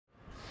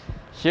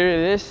Here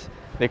it is,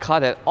 the car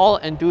that all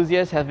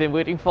enthusiasts have been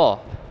waiting for,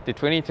 the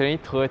 2020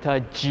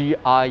 Toyota GR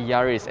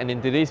Yaris. And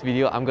in today's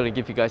video, I'm going to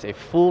give you guys a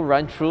full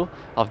run through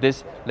of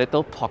this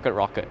little pocket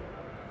rocket.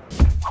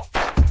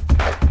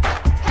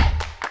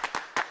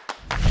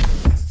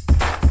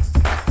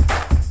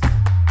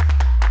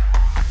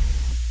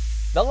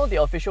 Download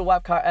the official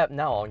WapCar app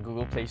now on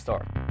Google Play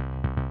Store.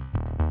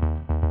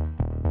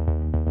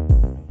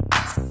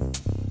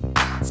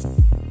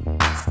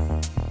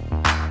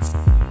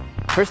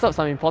 First up,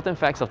 some important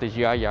facts of the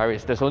GR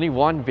Yaris. There's only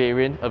one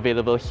variant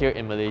available here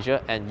in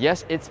Malaysia, and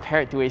yes, it's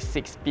paired to a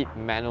 6-speed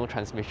manual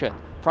transmission.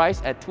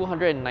 Priced at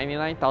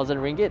 299,000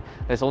 ringgit,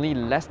 there's only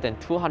less than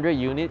 200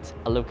 units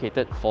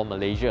allocated for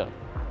Malaysia.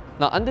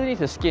 Now, underneath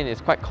the skin is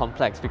quite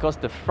complex because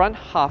the front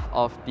half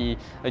of the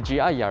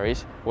GR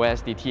Yaris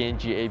wears the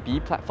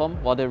TNGA-B platform,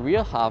 while the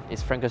rear half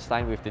is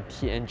Frankenstein with the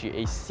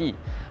TNGA-C.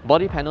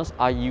 Body panels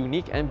are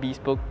unique and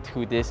bespoke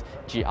to this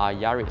GR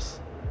Yaris.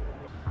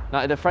 Now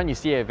at the front, you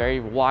see a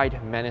very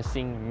wide,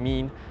 menacing,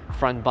 mean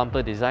front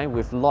bumper design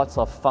with lots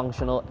of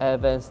functional air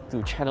vents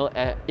to channel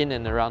air in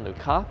and around the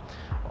car.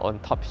 On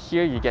top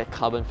here, you get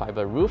carbon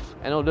fiber roof,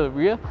 and on the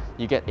rear,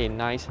 you get a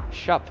nice,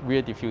 sharp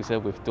rear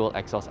diffuser with dual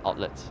exhaust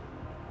outlets.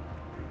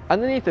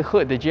 Underneath the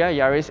hood, the GR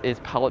Yaris is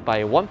powered by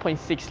a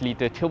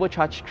 1.6-litre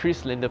turbocharged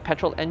 3-cylinder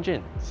petrol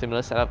engine,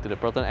 similar setup to the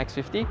Proton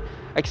X50,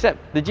 except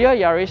the GR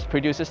Yaris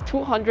produces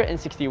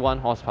 261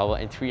 horsepower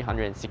and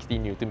 360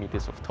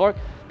 Nm of torque,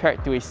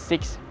 paired to a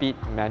 6-speed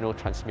manual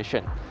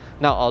transmission.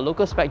 Now, our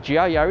local spec GR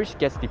Yaris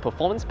gets the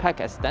performance pack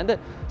as standard,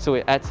 so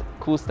it adds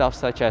cool stuff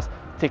such as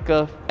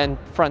thicker and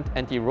front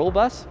anti-roll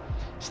bars,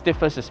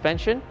 stiffer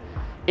suspension,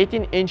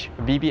 18-inch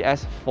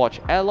BBS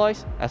forged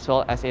alloys, as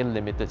well as a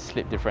limited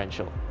slip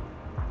differential.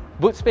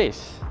 Boot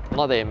space,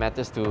 not that it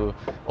matters to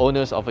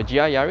owners of a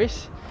GR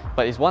Yaris,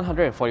 but it's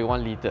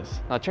 141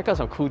 litres. Now check out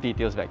some cool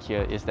details back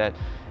here is that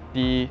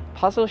the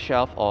parcel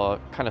shelf or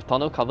kind of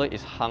tonneau cover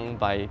is hung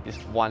by this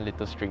one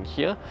little string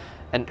here,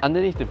 and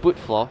underneath the boot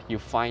floor you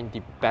find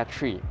the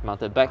battery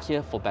mounted back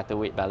here for better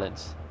weight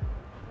balance.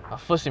 Our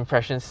first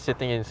impressions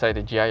sitting inside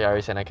the GR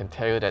Yaris, and I can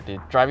tell you that the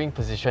driving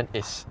position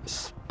is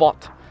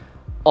spot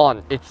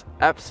on. It's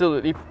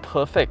absolutely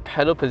perfect.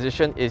 Pedal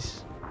position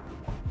is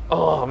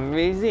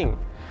amazing.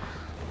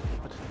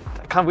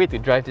 Can't wait to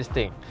drive this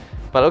thing.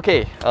 But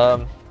okay,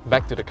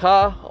 back to the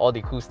car, all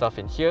the cool stuff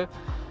in here.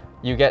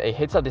 You get a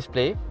heads-up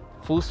display,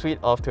 full suite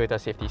of Toyota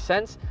safety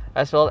sense,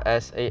 as well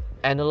as an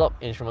analog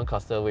instrument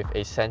cluster with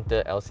a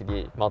center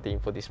LCD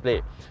multi-input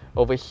display.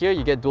 Over here,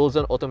 you get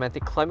dual-zone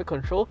automatic climate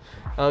control,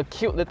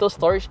 cute little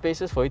storage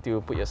spaces for you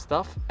to put your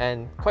stuff,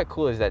 and quite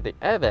cool is that the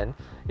air vent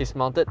is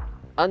mounted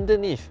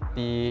underneath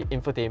the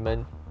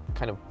infotainment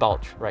kind of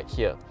bulge right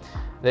here.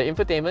 The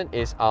infotainment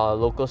is our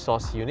local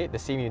source unit, the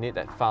same unit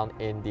that found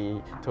in the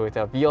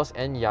Toyota Vios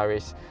and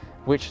Yaris,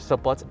 which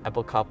supports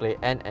Apple CarPlay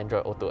and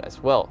Android Auto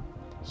as well.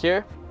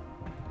 Here,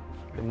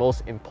 the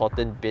most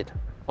important bit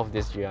of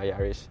this GR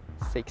Yaris,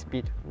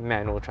 6-speed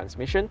manual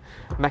transmission,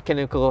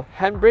 mechanical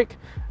handbrake,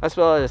 as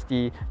well as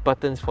the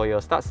buttons for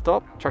your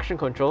start-stop, traction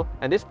control,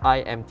 and this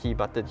IMT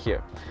button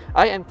here.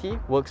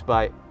 IMT works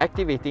by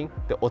activating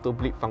the auto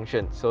bleep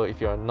function. So if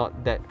you're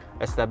not that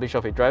established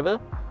of a driver,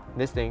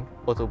 this thing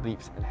auto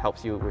bleeps and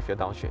helps you with your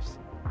downshifts.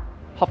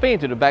 Hopping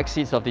into the back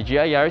seats of the GR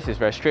Yaris is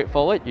very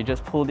straightforward. You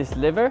just pull this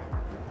lever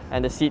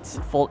and the seats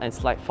fold and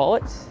slide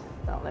forwards.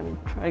 Now let me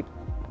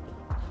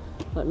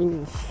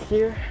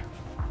here.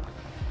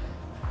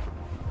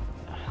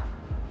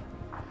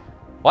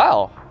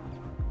 Wow,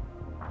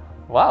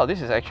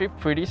 this is actually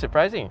pretty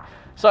surprising.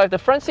 So I have the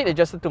front seat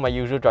adjusted to my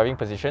usual driving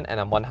position, and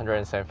I'm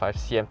 175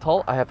 cm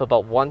tall. I have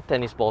about 1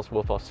 tennis ball's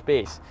worth of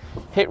space.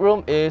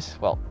 Headroom is,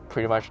 well,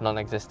 pretty much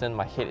non-existent.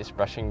 My head is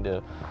brushing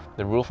the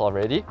roof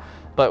already.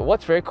 But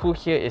what's very cool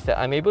here is that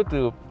I'm able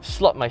to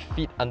slot my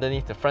feet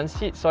underneath the front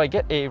seat, so I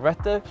get a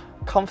rather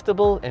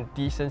comfortable and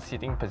decent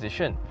sitting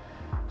position.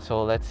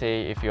 So let's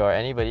say if you're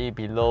anybody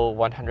below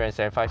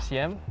 175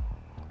 cm,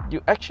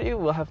 you actually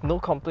will have no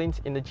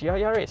complaints in the GR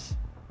Yaris.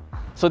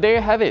 So there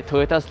you have it,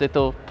 Toyota's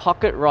little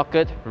pocket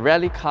rocket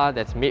rally car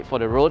that's made for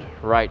the road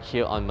right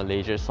here on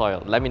Malaysia's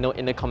soil. Let me know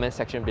in the comment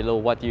section below,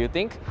 what do you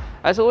think?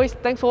 As always,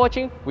 thanks for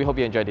watching. We hope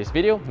you enjoyed this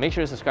video. Make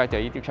sure to subscribe to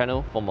our YouTube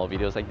channel for more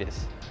videos like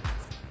this.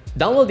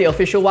 Download the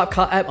official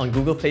WapCar app on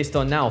Google Play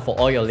Store now for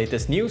all your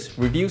latest news,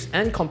 reviews,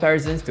 and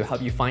comparisons to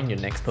help you find your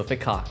next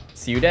perfect car.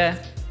 See you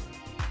there!